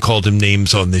called him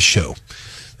names on this show.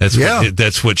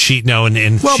 That's what she now and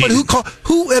well, she, but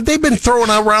who they've been throwing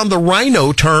around the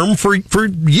rhino term for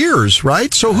years,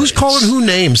 right? So who's calling who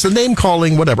names? The name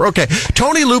calling, whatever. Okay,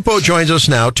 Tony Lupo joins us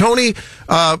now. Tony,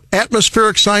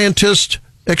 atmospheric scientist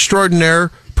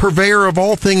extraordinaire, purveyor of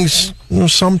all things,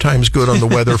 sometimes good on the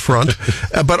weather front,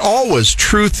 but always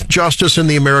truth, justice, and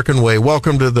the American way.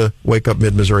 Welcome to the Wake Up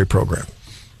Mid-Missouri program.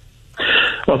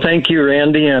 Well, thank you,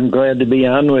 Randy. I'm glad to be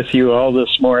on with you all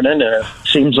this morning.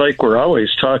 Seems like we're always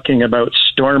talking about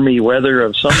stormy weather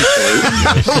of some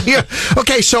sort. Yeah.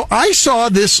 Okay, so I saw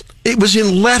this. It was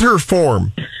in letter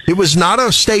form. It was not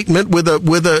a statement with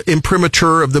a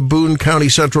imprimatur of the Boone County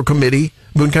Central Committee,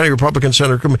 Boone County Republican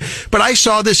Center Committee. But I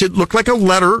saw this. It looked like a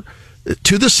letter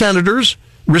to the senators,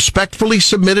 respectfully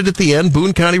submitted at the end,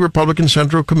 Boone County Republican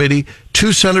Central Committee,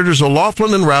 to Senators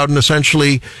O'Loughlin and Rowden,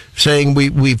 essentially saying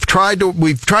we've tried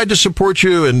to support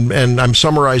you, and I'm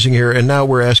summarizing here, and now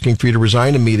we're asking for you to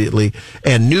resign immediately,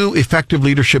 and new effective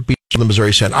leadership be in the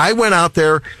Missouri Senate. I went out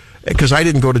there because I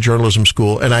didn't go to journalism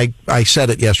school, and I said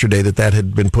it yesterday that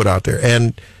had been put out there,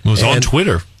 and it was on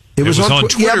Twitter. It was on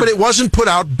Twitter. Yeah, but it wasn't put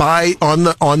out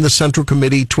on the Central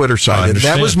Committee Twitter side.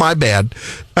 That was my bad.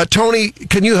 Tony,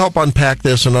 can you help unpack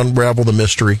this and unravel the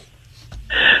mystery?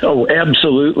 Oh,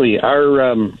 absolutely.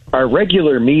 Our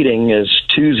regular meeting is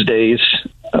Tuesdays,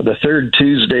 the third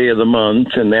Tuesday of the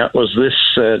month, and that was this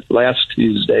last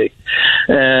Tuesday.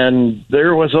 And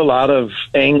there was a lot of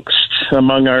angst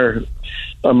among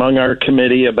our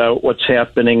committee about what's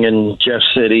happening in Jeff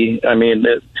City. I mean,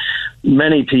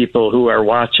 many people who are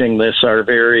watching this are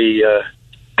very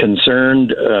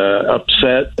concerned,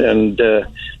 upset, and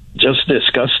just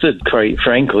disgusted, quite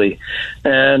frankly.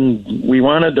 And we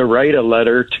wanted to write a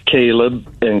letter to Caleb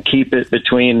and keep it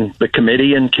between the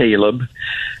committee and Caleb.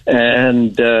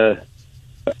 And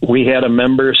we had a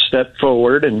member step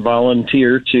forward and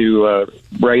volunteer to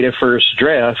write a first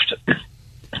draft,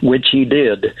 which he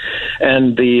did.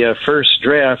 And the first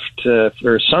draft,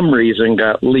 for some reason,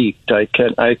 got leaked.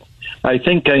 I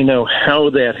think I know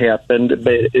how that happened,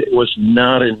 but it was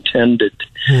not intended.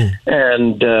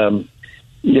 And,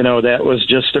 that was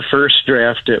just a first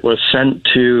draft. It was sent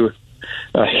to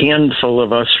a handful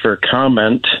of us for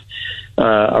comment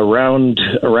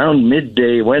around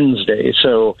midday Wednesday.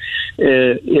 So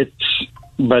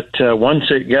But once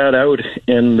it got out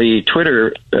in the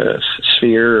Twitter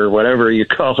sphere, or whatever you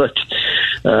call it,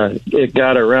 it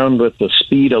got around with the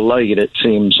speed of light, it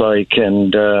seems like.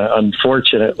 And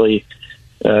unfortunately,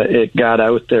 it got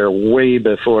out there way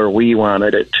before we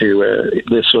wanted it to.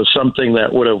 This was something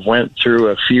that would have went through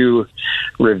a few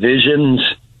revisions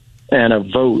and a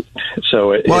vote.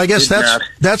 So I guess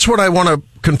that's what I want to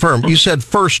confirm. You said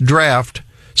first draft.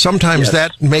 Sometimes Yes.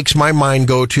 that makes my mind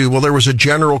go to, well, there was a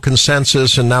general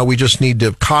consensus and now we just need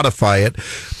to codify it.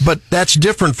 But that's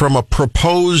different from a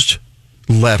proposed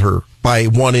letter by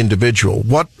one individual.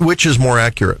 Which is more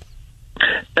accurate?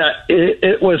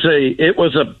 It was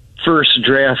a first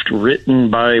draft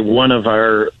written by one of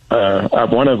our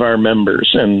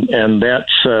members, and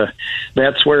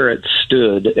that's where it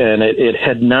stood, and it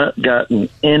had not gotten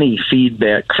any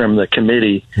feedback from the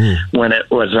committee when it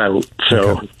was out.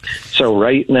 So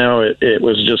right now it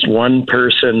was just one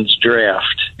person's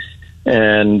draft,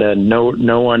 and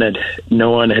no one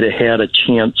had had a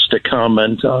chance to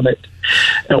comment on it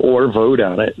or vote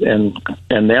on it,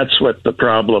 and that's what the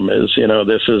problem is.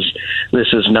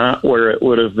 This is not where it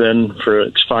would have been for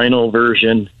its final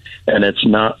version, and it's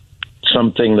not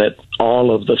something that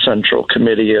all of the Central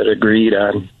Committee had agreed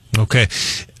on. Okay.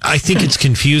 I think it's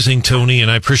confusing, Tony, and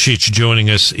I appreciate you joining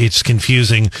us. It's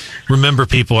confusing. Remember,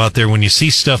 people out there, when you see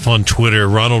stuff on Twitter,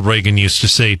 Ronald Reagan used to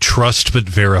say, trust but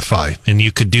verify. And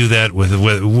you could do that with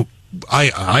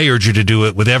I urge you to do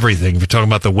it with everything. If you're talking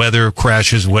about the weather,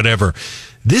 crashes, whatever.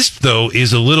 This, though,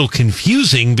 is a little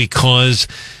confusing because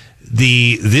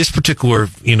this particular,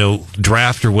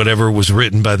 draft or whatever was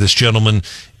written by this gentleman.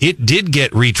 It did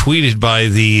get retweeted by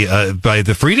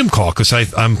the Freedom Caucus.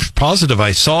 I'm positive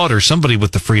I saw it, or somebody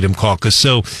with the Freedom Caucus.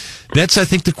 So that's, I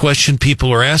think, the question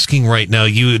people are asking right now.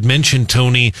 You had mentioned,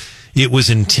 Tony, it was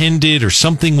intended, or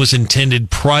something was intended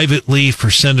privately for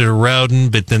Senator Rowden,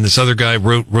 but then this other guy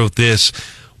wrote this.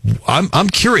 I'm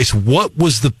curious, what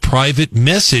was the private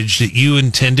message that you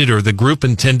intended, or the group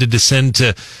intended, to send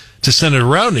to Senator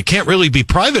Rowden? It can't really be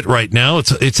private right now.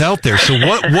 It's out there. So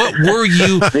what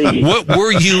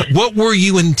were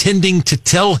you intending to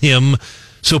tell him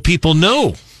so people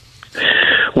know?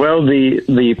 Well,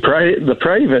 the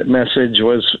private message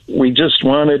was, we just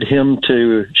wanted him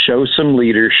to show some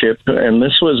leadership, and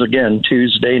this was again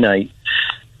Tuesday night.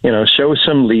 Show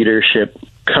some leadership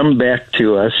come back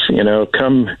to us,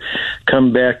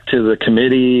 come back to the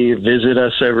committee, visit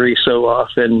us every so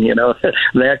often,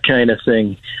 that kind of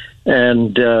thing.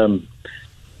 And,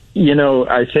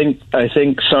 I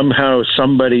think somehow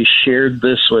somebody shared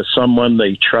this with someone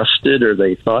they trusted or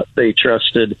they thought they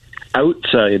trusted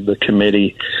outside the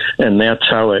committee, and that's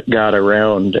how it got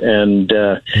around. And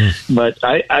but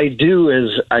I do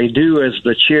as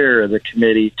the chair of the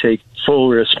committee take full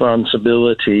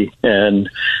responsibility, and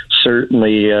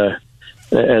certainly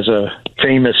as a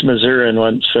famous Missourian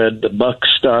once said, the buck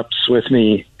stops with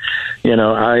me.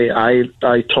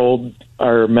 I told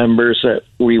our members that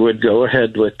we would go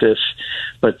ahead with this,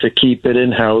 but to keep it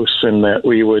in house, and that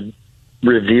we would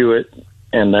review it,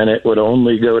 and then it would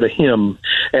only go to him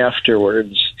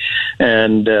afterwards.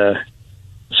 And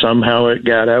somehow it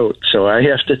got out. So I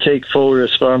have to take full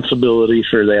responsibility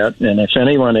for that. And if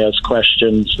anyone has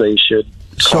questions, they should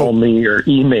call me or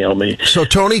email me. So,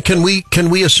 Tony, can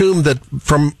we assume that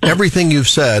from everything you've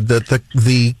said, that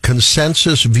the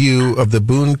consensus view of the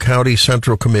Boone County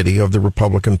Central Committee of the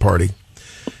Republican Party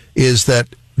is that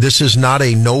this is not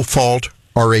a no fault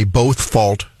or a both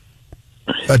fault,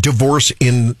 a divorce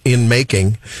in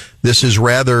making? This is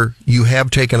rather, you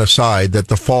have taken a side that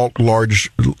the fault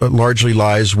largely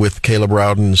lies with Caleb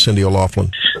Rowden and Cindy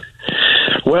O'Loughlin.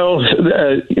 Well,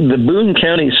 the Boone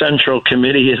County Central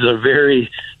Committee is a very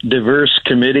diverse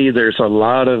committee. There's a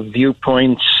lot of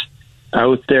viewpoints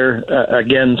out there.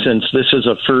 Again, since this is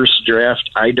a first draft,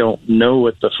 I don't know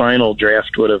what the final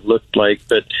draft would have looked like,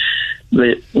 but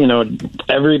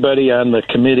everybody on the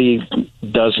committee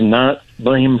does not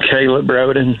blame Caleb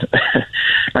Rowden.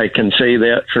 I can say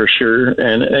that for sure.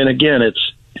 And again,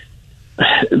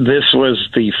 this was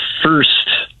the first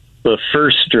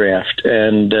draft,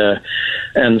 and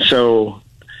so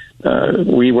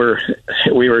we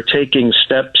were taking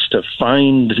steps to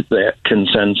find that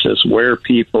consensus where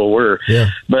people were. Yeah.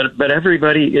 But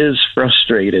everybody is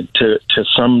frustrated to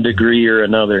some degree or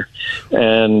another,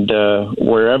 and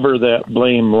wherever that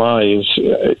blame lies,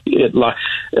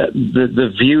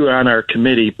 the view on our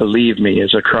committee, believe me,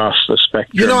 is across the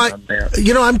spectrum.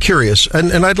 I'm curious,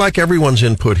 and I'd like everyone's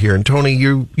input here. And Tony,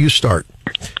 you start.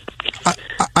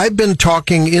 I've been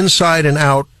talking inside and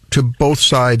out to both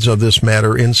sides of this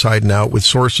matter, inside and out, with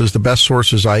sources, the best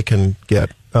sources I can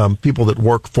get, people that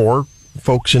work for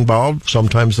folks involved,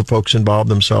 sometimes the folks involved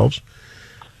themselves.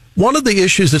 One of the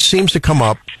issues that seems to come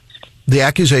up, the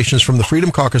accusations from the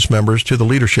Freedom Caucus members to the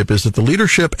leadership, is that the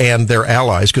leadership and their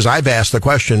allies, because I've asked the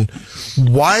question,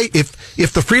 why,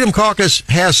 if the Freedom Caucus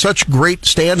has such great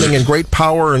standing and great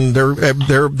power and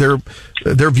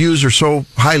their views are so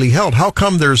highly held, how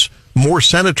come there's more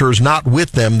senators not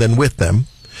with them than with them?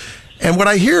 And what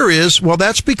I hear is, well,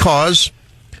 that's because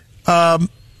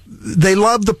they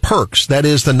love the perks. That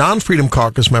is, the non-Freedom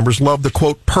Caucus members love the,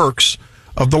 quote, perks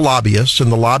of the lobbyists,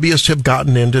 and the lobbyists have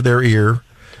gotten into their ear,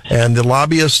 and the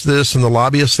lobbyists this and the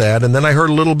lobbyists that. And then I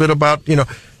heard a little bit about, and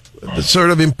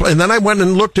then I went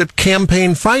and looked at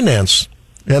campaign finance.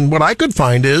 And what I could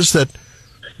find is that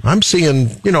I'm seeing,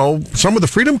 some of the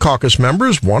Freedom Caucus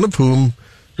members, one of whom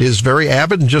is very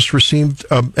avid and just received,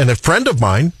 and a friend of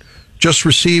mine, just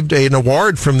received an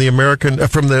award from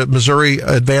the Missouri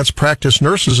Advanced Practice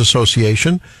Nurses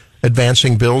Association,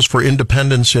 advancing bills for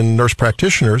independence in nurse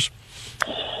practitioners.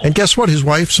 And guess what? His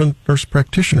wife's a nurse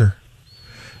practitioner.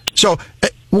 So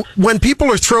when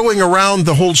people are throwing around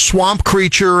the whole swamp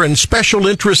creature and special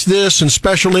interest this and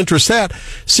special interest that,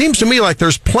 seems to me like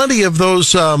there's plenty of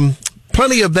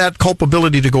that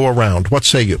culpability to go around. What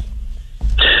say you?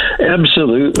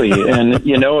 Absolutely. And,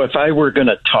 if I were going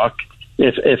to talk,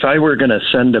 if I were going to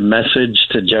send a message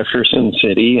to Jefferson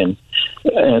City and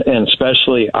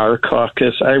especially our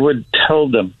caucus, I would tell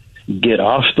them, get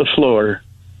off the floor,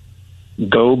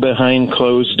 go behind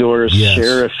closed doors, yes,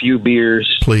 share a few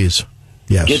beers, please,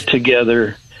 yes, get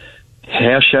together,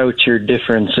 hash out your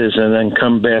differences, and then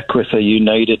come back with a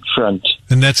united front.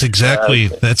 And that's exactly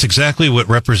what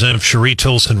Representative Cherie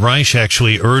Tolson-Reich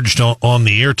actually urged on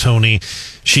the air, Tony.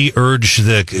 She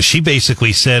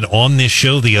basically said on this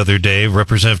show the other day,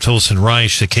 Representative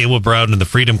Tolson-Reich, that Caleb Rowden and the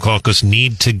Freedom Caucus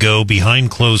need to go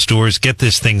behind closed doors, get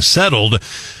this thing settled.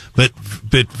 But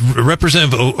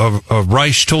Representative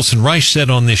Tolson-Reich said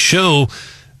on this show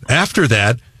after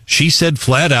that, she said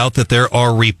flat out that there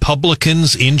are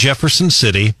Republicans in Jefferson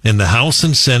City, in the House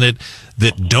and Senate,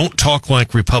 that don't talk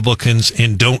like Republicans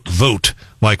and don't vote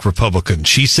like Republicans.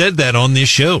 She said that on this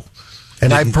show.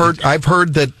 And I've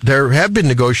heard that there have been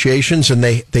negotiations, and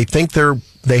they think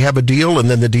they have a deal, and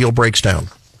then the deal breaks down.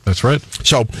 That's right.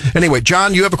 So anyway,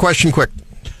 John, you have a question, quick.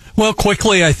 Well,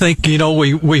 quickly, I think,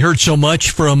 we heard so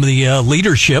much from the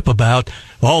leadership about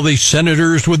all these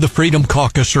senators with the Freedom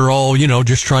Caucus are all,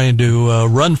 just trying to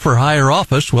run for higher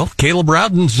office. Well, Caleb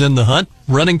Rowden's in the hunt,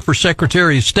 running for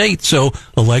Secretary of State, so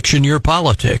election year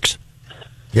politics.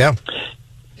 Yeah.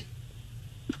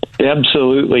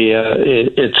 Absolutely.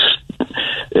 A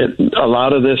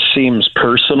lot of this seems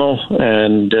personal,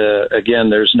 and again,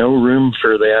 there's no room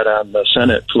for that on the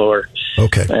Senate floor.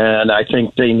 Okay. And I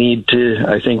think they need to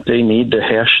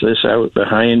hash this out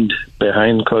behind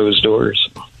closed doors.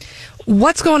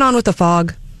 What's going on with the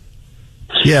fog?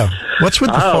 Yeah. What's with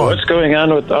the fog? What's going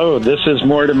on with? This is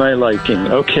more to my liking.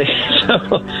 Okay.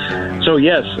 So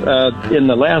yes, in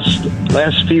the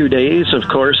last few days, of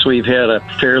course, we've had a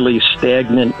fairly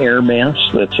stagnant air mass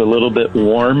that's a little bit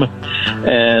warm,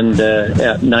 and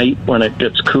at night when it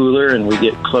gets cooler and we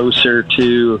get closer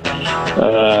to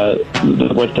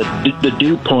what the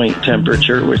dew point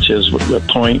temperature, which is the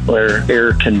point where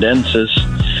air condenses.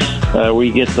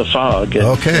 We get the fog. And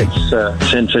okay.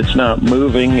 Since it's not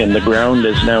moving and the ground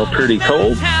is now pretty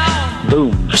cold,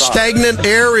 boom. Fog. Stagnant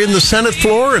air in the Senate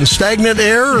floor and stagnant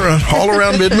air all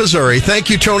around mid-Missouri. Thank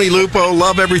you, Tony Lupo.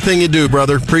 Love everything you do,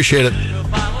 brother. Appreciate it.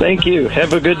 Thank you.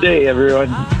 Have a good day, everyone.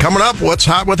 Coming up, What's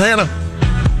Hot with Hannah?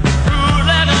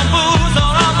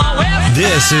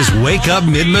 This is Wake Up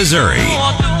Mid-Missouri.